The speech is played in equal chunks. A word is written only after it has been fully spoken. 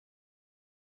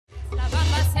La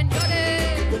bamba,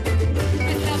 señores.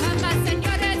 La bamba,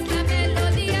 señores, la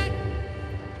melodía.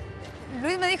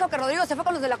 Luis me dijo que Rodrigo se fue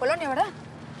con los de la colonia, ¿verdad?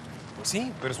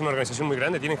 Sí, pero es una organización muy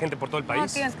grande. Tienen gente por todo el país. No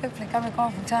tienes que explicarme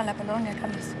cómo funciona la colonia,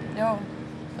 Carlos. Yo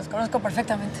los conozco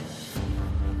perfectamente.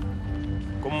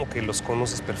 ¿Cómo que los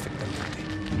conoces perfectamente?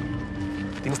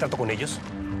 ¿Tienes trato con ellos?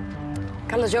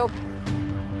 Carlos, yo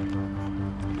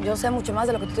sé mucho más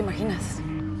de lo que tú te imaginas.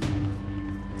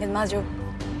 Es más, yo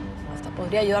hasta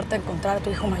podría ayudarte a encontrar a tu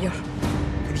hijo mayor.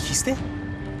 ¿Qué dijiste?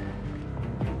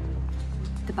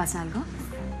 ¿Te pasa algo?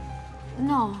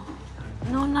 No,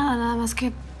 nada más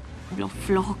que lo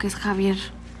flojo que es Javier.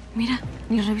 Mira,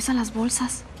 ni revisa las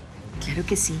bolsas. Claro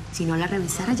que sí. Si no la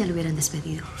revisara, ya lo hubieran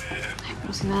despedido. Ay,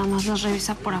 pero si nada más las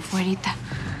revisa por afuerita.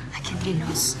 Aquí entre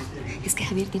nos. Es que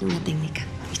Javier tiene una técnica.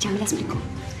 Y ya me la explicó.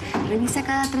 Revisa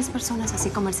cada 3 personas, así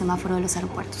como el semáforo de los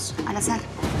aeropuertos. Al azar.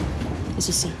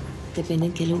 Eso sí, depende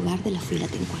en qué lugar de la fila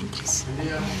te encuentres.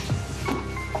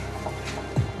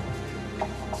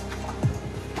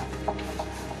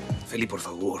 Feli, por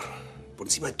favor. Por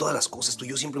encima de todas las cosas, tú y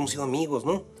yo siempre hemos sido amigos,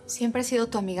 ¿no? Siempre he sido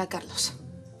tu amiga, Carlos.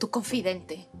 Tu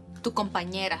confidente, tu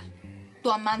compañera,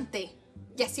 tu amante.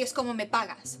 Y así es como me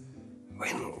pagas.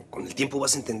 Bueno, con el tiempo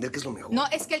vas a entender que es lo mejor. No,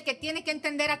 es que el que tiene que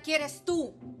entender aquí eres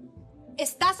tú.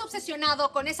 Estás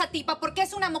obsesionado con esa tipa porque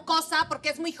es una mocosa, porque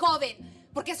es muy joven,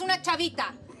 porque es una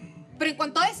chavita. Pero en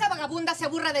cuanto esa vagabunda se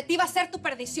aburra de ti, va a ser tu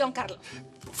perdición, Carlos.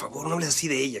 Por favor, no hables así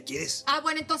de ella, ¿quieres? Ah,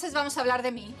 bueno, entonces vamos a hablar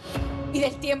de mí. Y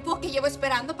del tiempo que llevo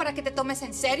esperando para que te tomes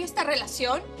en serio esta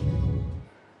relación.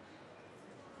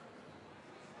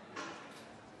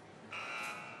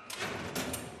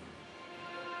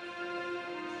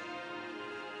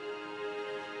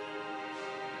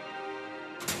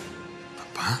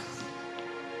 ¿Papá?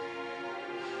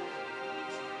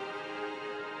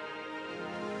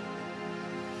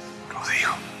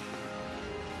 Rodrigo.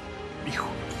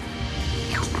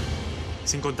 Hijo.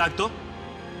 ¿Sin contacto?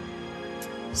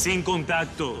 Sin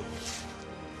contacto.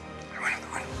 Bueno.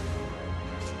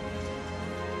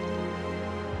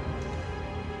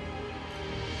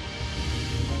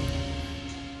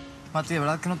 Mati, de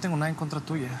verdad que no tengo nada en contra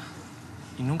tuya.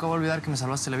 Y nunca voy a olvidar que me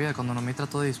salvaste la vida cuando Noemí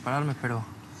trató de dispararme, pero...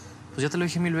 Pues ya te lo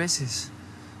dije 1000 veces.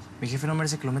 Mi jefe no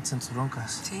merece que lo metas en tus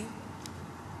broncas. Sí.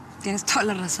 Tienes toda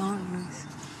la razón, Luis.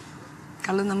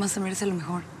 Carlos nada más se merece lo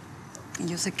mejor. Y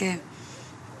yo sé que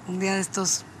un día de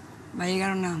estos va a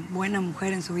llegar una buena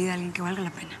mujer en su vida, alguien que valga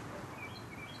la pena.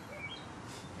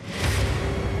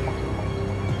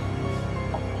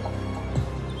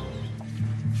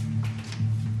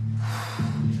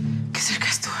 Qué cerca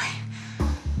estoy.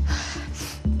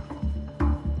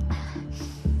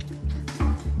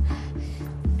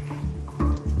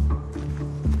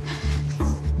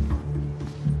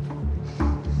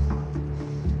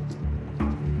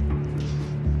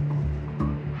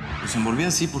 Los envolví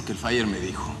así porque el Fire me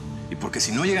dijo. Y porque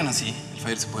si no llegan así, el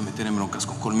Fire se puede meter en broncas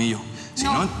con colmillo. Si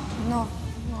no... No,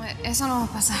 eso no va a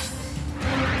pasar.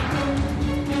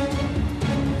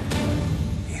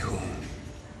 Hijo,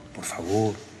 por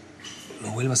favor,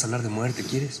 no vuelvas a hablar de muerte,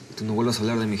 ¿quieres? Tú no vuelvas a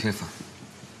hablar de mi jefa.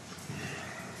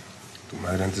 Tu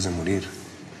madre antes de morir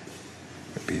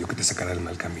me pidió que te sacara del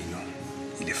mal camino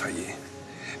y le fallé,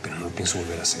 pero no lo pienso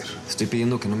volver a hacer. Te estoy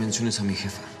pidiendo que no menciones a mi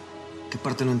jefa. ¿Qué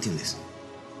parte no entiendes?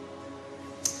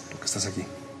 ¿Por qué estás aquí?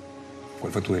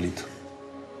 ¿Cuál fue tu delito?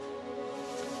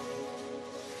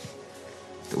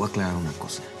 Te voy a aclarar una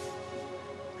cosa.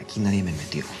 Aquí nadie me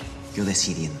metió. Yo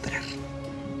decidí entrar.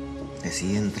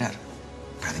 Decidí entrar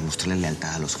para demostrarle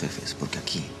lealtad a los jefes, porque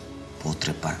aquí puedo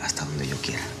trepar hasta donde yo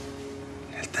quiera.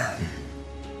 ¿Lealtad?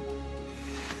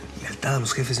 ¿Lealtad a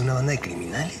los jefes de una banda de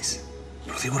criminales?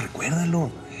 Rodrigo,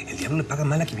 recuérdalo. El diablo le paga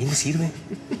mal a quien bien le sirve.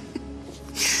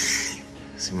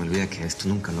 Se me olvida que esto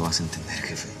nunca lo vas a entender,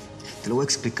 jefe. Te lo voy a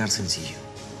explicar sencillo.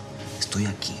 Estoy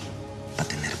aquí para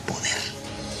tener poder.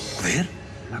 ¿Poder?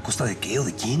 ¿A costa de qué o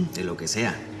de quién? De lo que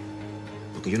sea.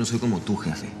 Porque yo no soy como tú,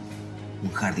 jefe.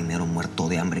 Un jardinero muerto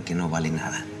de hambre que no vale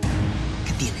nada.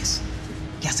 ¿Qué tienes?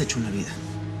 ¿Qué has hecho en la vida?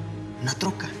 ¿Una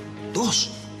troca? ¿2?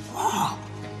 ¡Oh!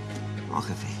 No,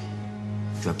 jefe.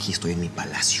 Yo aquí estoy en mi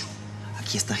palacio.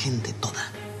 Aquí esta gente toda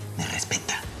me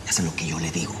respeta y hace lo que yo le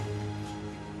digo.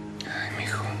 Ay,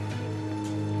 mijo.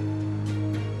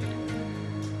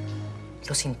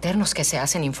 Los internos que se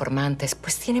hacen informantes,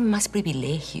 pues tienen más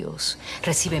privilegios,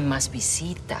 reciben más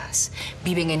visitas,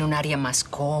 viven en un área más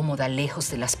cómoda,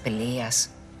 lejos de las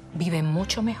peleas. Viven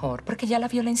mucho mejor porque ya la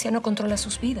violencia no controla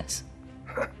sus vidas.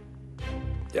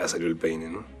 Ya salió el peine,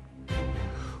 ¿no?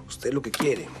 Usted lo que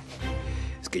quiere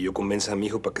es que yo convenza a mi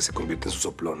hijo para que se convierta en su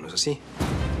soplón, ¿no es así?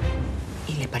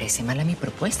 ¿Y le parece mala mi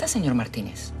propuesta, señor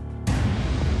Martínez?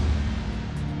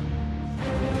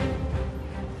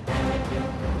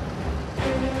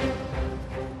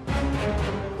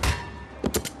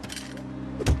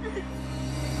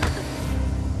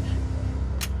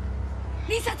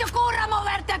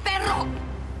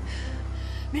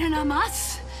 Mira nada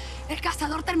más. El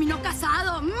cazador terminó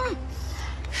casado.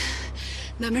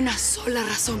 Dame una sola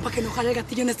razón para que no jale el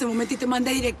gatillo en este momento y te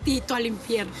mande directito al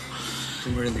infierno. Tú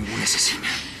no eres ninguna asesina.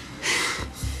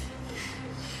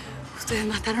 Ustedes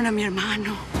mataron a mi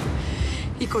hermano.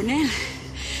 Y con él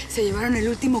se llevaron el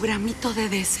último gramito de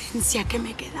decencia que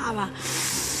me quedaba.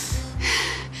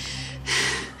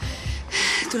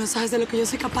 Tú no sabes de lo que yo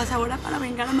soy capaz ahora para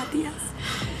vengar a Matías.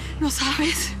 ¿No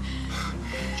sabes?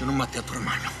 Yo no maté a tu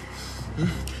hermano.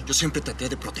 Yo siempre traté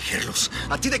de protegerlos.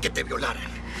 A ti de que te violaran.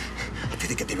 A ti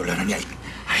de que te violaran y a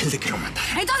él de que lo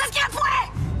mataran. Entonces, ¿quién fue?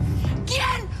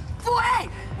 ¿Quién fue?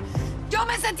 Yo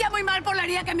me sentía muy mal por la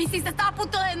herida que me hiciste. Estaba a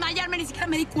punto de desmayarme. Ni siquiera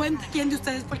me di cuenta quién de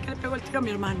ustedes fue el que le pegó el tiro a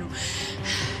mi hermano.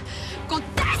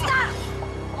 ¡Contesta!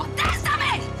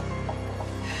 ¡Contéstame!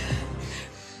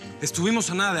 Estuvimos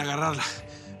a nada de agarrarla,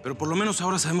 pero por lo menos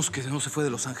ahora sabemos que no se fue de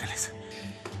Los Ángeles.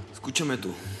 Escúchame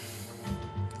tú.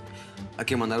 Hay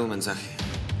que mandar un mensaje.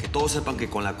 Que todos sepan que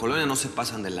con la colonia no se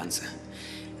pasan de lanza.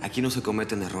 Aquí no se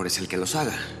cometen errores. El que los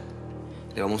haga,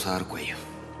 le vamos a dar cuello.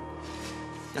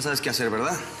 Ya sabes qué hacer,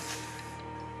 ¿verdad?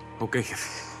 Ok, jefe.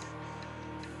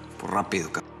 Por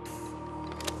rápido, cabrón.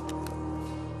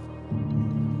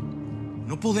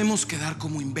 No podemos quedar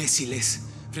como imbéciles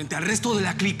frente al resto de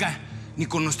la clica ni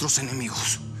con nuestros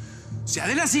enemigos. Si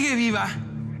Adela sigue viva,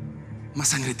 más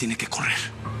sangre tiene que correr.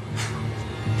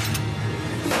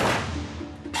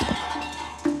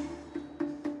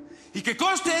 Y que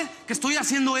conste que estoy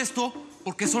haciendo esto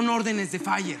porque son órdenes de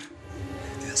Fire.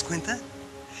 ¿Te das cuenta?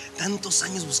 Tantos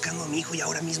años buscando a mi hijo y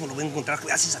ahora mismo lo voy a encontrar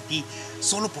gracias a ti,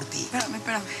 solo por ti.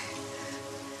 Espérame.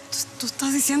 ¿Tú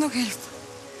estás diciendo que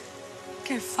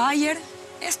el Fire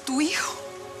es tu hijo?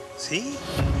 ¿Sí?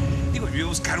 Digo, yo iba a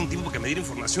buscar un tipo que me diera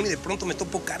información y de pronto me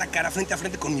topo cara a cara, frente a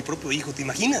frente con mi propio hijo. ¿Te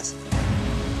imaginas?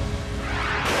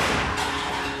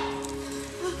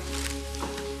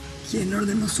 ¿Quién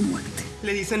ordenó su muerte?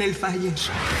 Le dicen el Fire.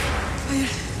 Fire,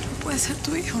 no puede ser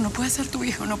tu hijo, no puede ser tu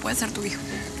hijo, no puede ser tu hijo.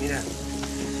 Mira,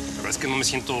 la verdad es que no me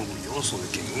siento orgulloso de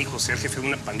que mi hijo sea el jefe de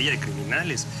una pandilla de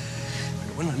criminales.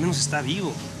 Pero bueno, al menos está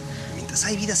vivo. Mientras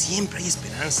hay vida siempre hay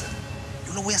esperanza.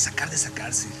 Yo lo voy a sacar de esa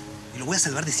cárcel. Y lo voy a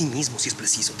salvar de sí mismo, si es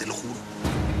preciso, te lo juro.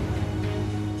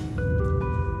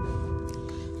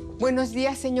 Buenos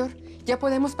días, señor. ¿Ya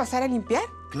podemos pasar a limpiar?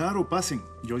 Claro, pasen.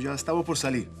 Yo ya estaba por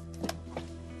salir.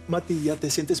 Mati, ¿ya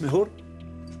te sientes mejor?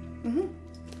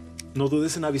 No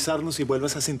dudes en avisarnos si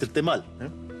vuelvas a sentirte mal, ¿eh?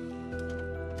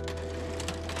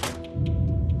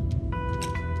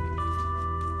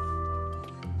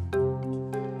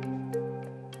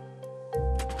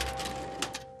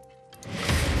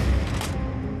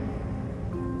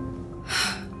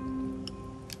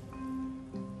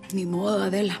 Ni modo,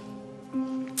 Adela.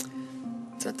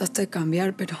 Trataste de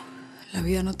cambiar, pero la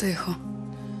vida no te dejó.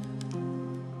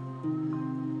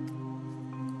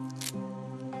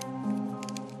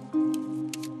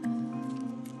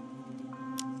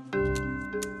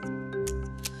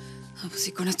 Pues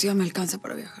sí, con esto ya me alcanza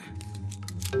para viajar.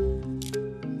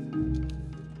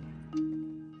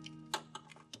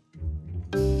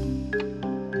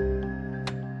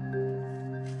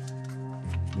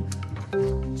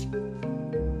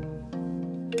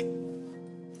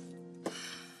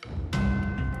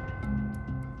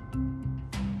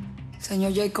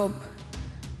 Señor Jacob,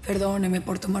 perdóneme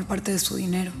por tomar parte de su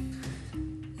dinero.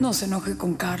 No se enoje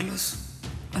con Carlos.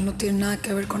 Él no tiene nada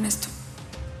que ver con esto.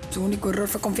 Su único error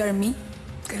fue confiar en mí,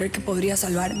 creer que podría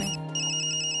salvarme.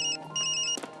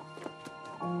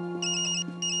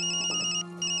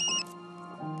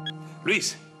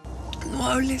 Luis. No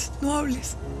hables, no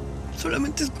hables.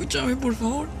 Solamente escúchame, por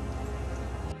favor.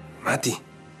 Mati.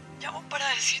 Llamo para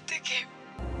decirte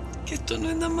que esto no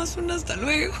es nada más un hasta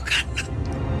luego, Carlos.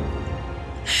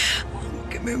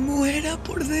 Aunque me muera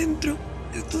por dentro,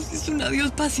 esto sí es un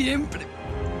adiós para siempre.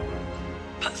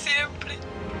 Para siempre.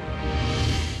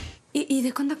 ¿Y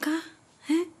de cuándo acá?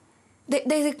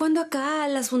 ¿Desde cuándo acá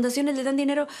las fundaciones le dan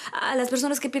dinero a las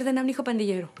personas que pierden a un hijo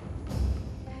pandillero?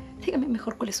 Dígame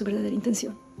mejor cuál es su verdadera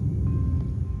intención.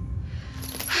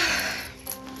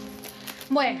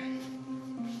 Bueno,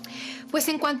 pues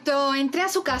en cuanto entré a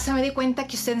su casa me di cuenta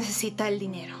que usted necesita el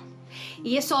dinero.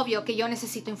 Y es obvio que yo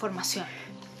necesito información.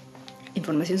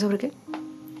 ¿Información sobre qué?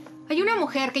 Hay una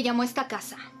mujer que llamó a esta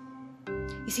casa.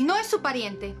 Y si no es su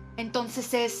pariente,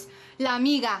 entonces es la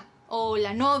amiga o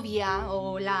la novia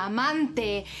o la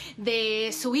amante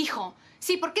de su hijo.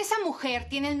 Sí, porque esa mujer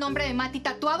tiene el nombre de Mati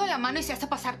tatuado en la mano y se hace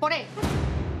pasar por él.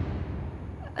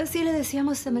 Así le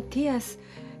decíamos a Matías.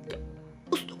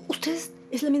 Usted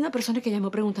es la misma persona que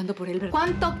llamó preguntando por él, ¿verdad?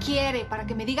 ¿Cuánto quiere para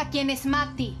que me diga quién es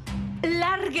Mati?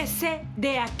 ¡Lárguese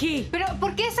de aquí! Pero,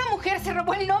 ¿por qué esa mujer se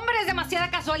robó el nombre? Es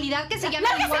demasiada casualidad. casualidad que se llama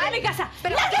igual? ¡Lárguese de mi casa!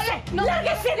 Pero ¡Lárguese! no,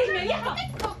 ¡Lárguese de inmediato!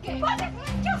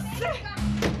 Yo sé.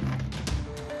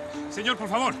 Señor, por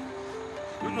favor,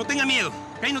 no tenga miedo,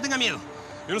 ¿ok? No tenga miedo.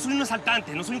 Yo no soy un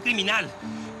asaltante, no soy un criminal,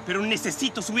 pero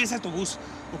necesito subir ese autobús,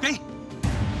 ¿ok?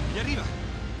 Allá arriba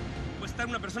puede estar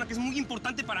una persona que es muy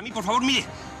importante para mí. Por favor, mire,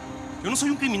 yo no soy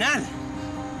un criminal.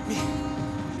 Mire,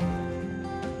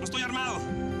 no estoy armado.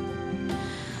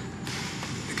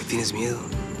 ¿De qué tienes miedo?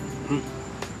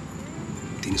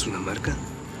 ¿Tienes una marca?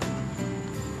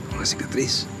 ¿Una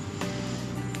cicatriz?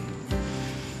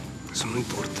 Eso no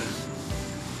importa.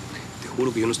 Te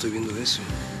juro que yo no estoy viendo eso.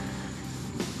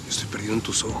 Yo estoy perdido en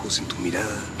tus ojos, en tu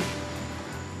mirada,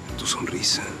 en tu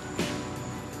sonrisa.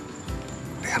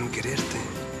 Déjame quererte.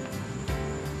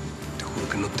 Te juro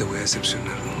que no te voy a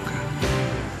decepcionar nunca.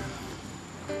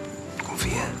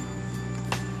 Confía.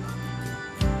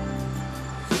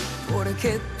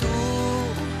 Porque tú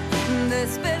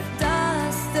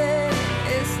despertaste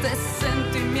este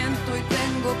sentimiento y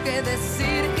tengo que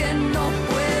decir que no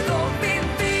puedo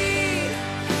vivir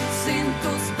sin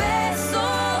tus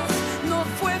besos. No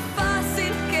fue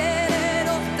fácil querer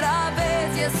otra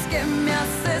vez y es que me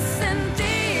hace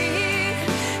sentir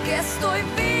que estoy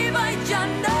viva y ya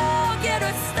no quiero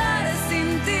estar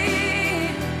sin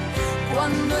ti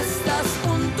cuando estás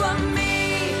junto a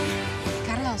mí.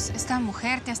 Carlos, esta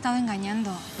mujer te ha estado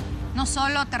engañando. No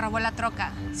solo te robó la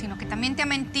troca, sino que también te ha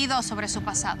mentido sobre su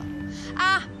pasado.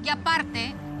 Ah, y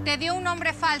aparte, te dio un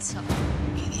nombre falso.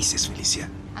 ¿Qué dices, Felicia?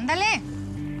 Ándale.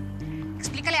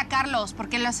 Explícale a Carlos por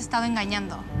qué lo has estado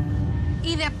engañando.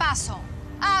 Y de paso,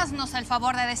 haznos el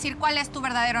favor de decir cuál es tu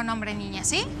verdadero nombre, niña,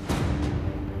 ¿sí?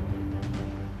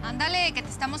 Ándale, que te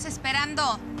estamos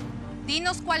esperando.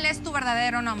 Dinos cuál es tu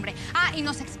verdadero nombre. Ah, y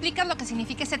nos explicas lo que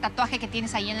significa ese tatuaje que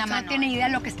tienes ahí en la mano. No tiene idea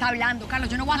de lo que está hablando, Carlos.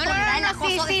 Yo no voy a tolerar el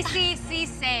acoso de esta... Sí,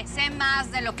 sé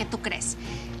más de lo que tú crees.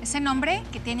 Ese nombre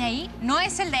que tiene ahí no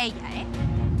es el de ella, ¿eh?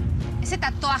 Ese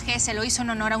tatuaje se lo hizo en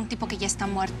honor a un tipo que ya está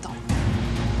muerto.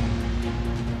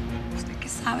 ¿Usted qué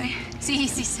sabe? Sí,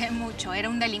 sé mucho. Era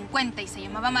un delincuente y se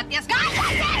llamaba Matías.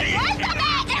 ¡Cállate! ¡Suéltame!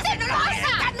 ¡Ese no lo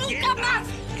pasa! ¡Nunca más!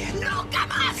 ¡Nunca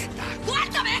más!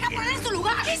 ¡Suéltame! ¡Deja poner en su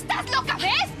lugar! ¿Estás loca?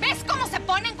 ¿Ves? ¿Ves cómo se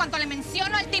pone en cuanto le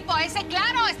menciono al tipo ese?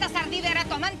 Claro, esta ardida era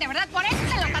tu amante, ¿verdad? Por eso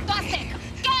se lo tatuaste.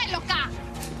 ¿Qué, loca?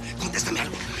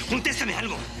 Contéstame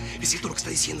algo. ¿Es cierto lo que está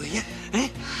diciendo ella?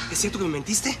 ¿Eh? ¿Es cierto que me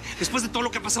mentiste? Después de todo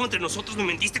lo que ha pasado entre nosotros, ¿me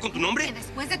mentiste con tu nombre? Que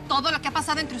después de todo lo que ha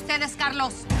pasado entre ustedes,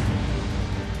 Carlos.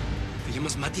 ¿Te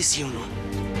llamas Mati, sí o no?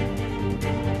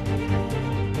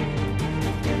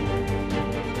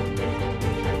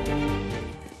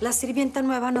 La sirvienta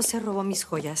nueva no se robó mis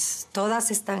joyas.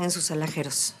 Todas están en sus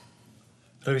alhajeros.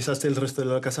 ¿Revisaste el resto de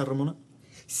la casa, Ramona?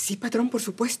 Sí, patrón, por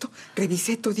supuesto.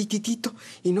 Revisé todititito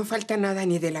y no falta nada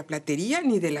ni de la platería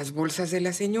ni de las bolsas de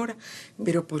la señora.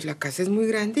 Pero pues la casa es muy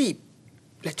grande y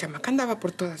la chamaca andaba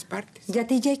por todas partes. ¿Y a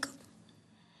ti, Jacob?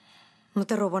 ¿No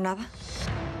te robó nada?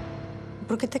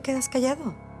 ¿Por qué te quedas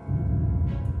callado?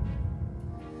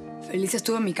 Felicia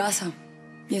estuvo en mi casa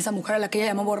y esa mujer a la que ella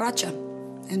llamó borracha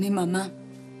es mi mamá.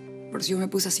 Por eso yo me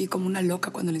puse así como una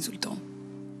loca cuando le insultó.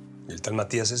 ¿Y el tal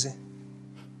Matías ese?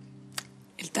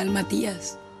 El tal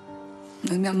Matías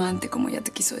no es mi amante, como ella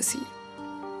te quiso decir.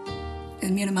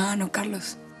 Es mi hermano,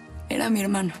 Carlos. Era mi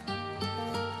hermano.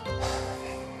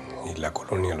 ¿Y la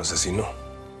colonia lo asesinó?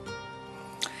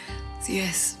 Sí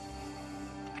es.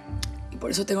 Y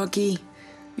por eso tengo aquí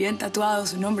bien tatuado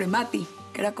su nombre, Mati,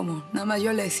 que era como nada más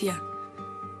yo le decía,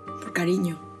 por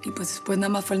cariño. Y pues después nada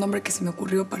más fue el nombre que se me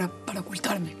ocurrió para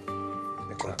ocultarme.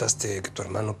 Me contaste que tu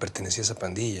hermano pertenecía a esa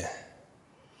pandilla.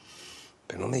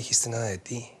 Pero no me dijiste nada de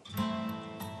ti.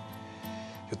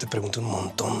 Yo te pregunté un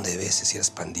montón de veces si eras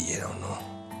pandillera o no.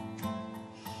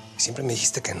 Y siempre me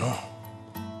dijiste que no.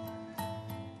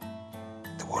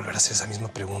 Te voy a volver a hacer esa misma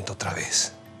pregunta otra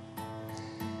vez.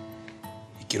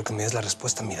 Y quiero que me des la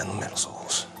respuesta mirándome a los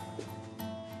ojos.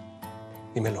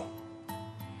 Dímelo.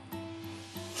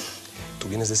 ¿Tú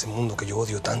vienes de ese mundo que yo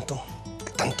odio tanto,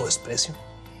 que tanto desprecio?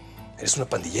 ¿Eres una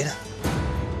pandillera?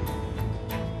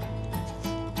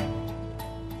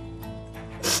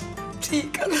 Sí,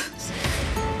 Carlos.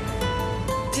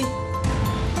 Sí.